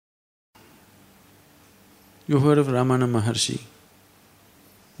You heard of Ramana Maharshi?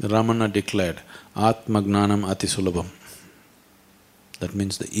 Ramana declared, Atma Gnanam Ati Sulabham. That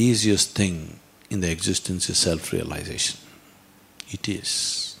means the easiest thing in the existence is self-realization. It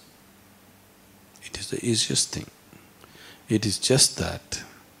is. It is the easiest thing. It is just that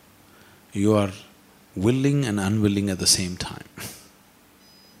you are willing and unwilling at the same time.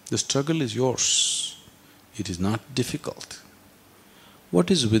 The struggle is yours. It is not difficult.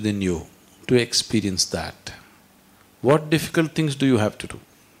 What is within you to experience that? What difficult things do you have to do?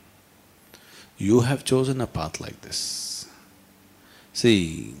 You have chosen a path like this.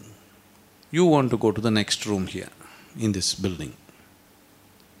 See, you want to go to the next room here, in this building.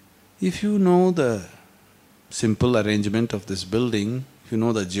 If you know the simple arrangement of this building, if you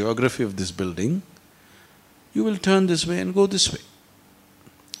know the geography of this building, you will turn this way and go this way.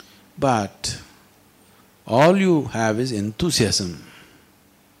 But all you have is enthusiasm.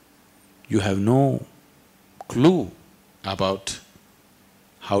 You have no clue about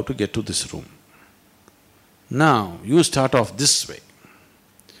how to get to this room. Now, you start off this way.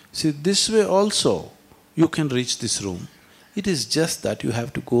 See, this way also you can reach this room. It is just that you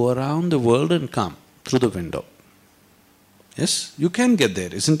have to go around the world and come through the window. Yes, you can get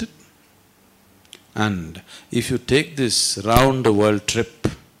there, isn't it? And if you take this round-the-world trip,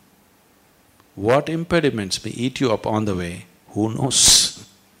 what impediments may eat you up on the way, who knows?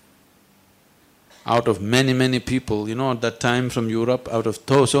 Out of many people, at that time from Europe, out of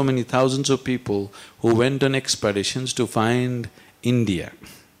so many thousands of people who went on expeditions to find India,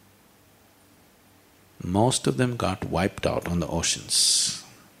 most of them got wiped out on the oceans.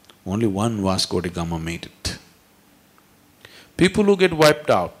 Only one Vasco da Gama made it. People who get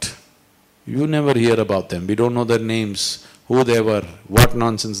wiped out, you never hear about them, we don't know their names, who they were, what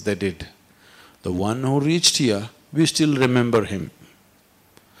nonsense they did. The one who reached here, we still remember him.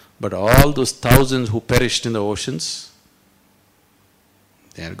 But all those thousands who perished in the oceans,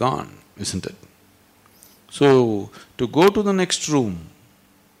 they are gone, isn't it? So, to go to the next room,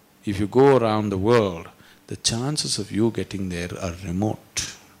 if you go around the world, the chances of you getting there are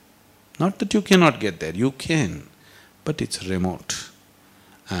remote. Not that you cannot get there, you can, but it's remote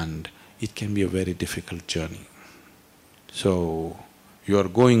and it can be a very difficult journey. So, you are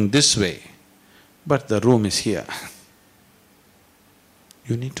going this way, but the room is here.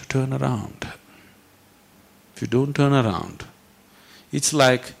 You need to turn around. If you don't turn around, it's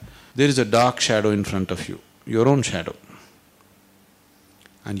like there is a dark shadow in front of you, your own shadow.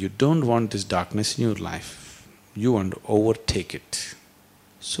 And you don't want this darkness in your life, you want to overtake it.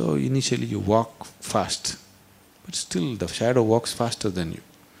 So initially you walk fast, but still the shadow walks faster than you.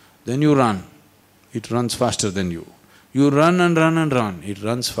 Then you run, it runs faster than you. You run and run and run, it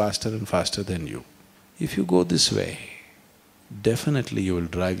runs faster and faster than you. If you go this way, definitely you will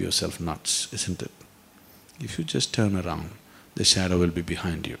drive yourself nuts, isn't it? If you just turn around, the shadow will be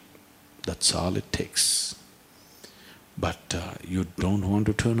behind you. That's all it takes. But you don't want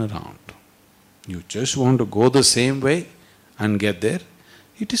to turn around. You just want to go the same way and get there.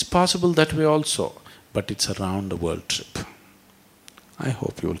 It is possible that way also, but it's a round-the-world trip. I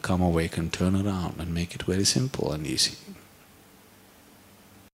hope you will come awake and turn around and make it very simple and easy.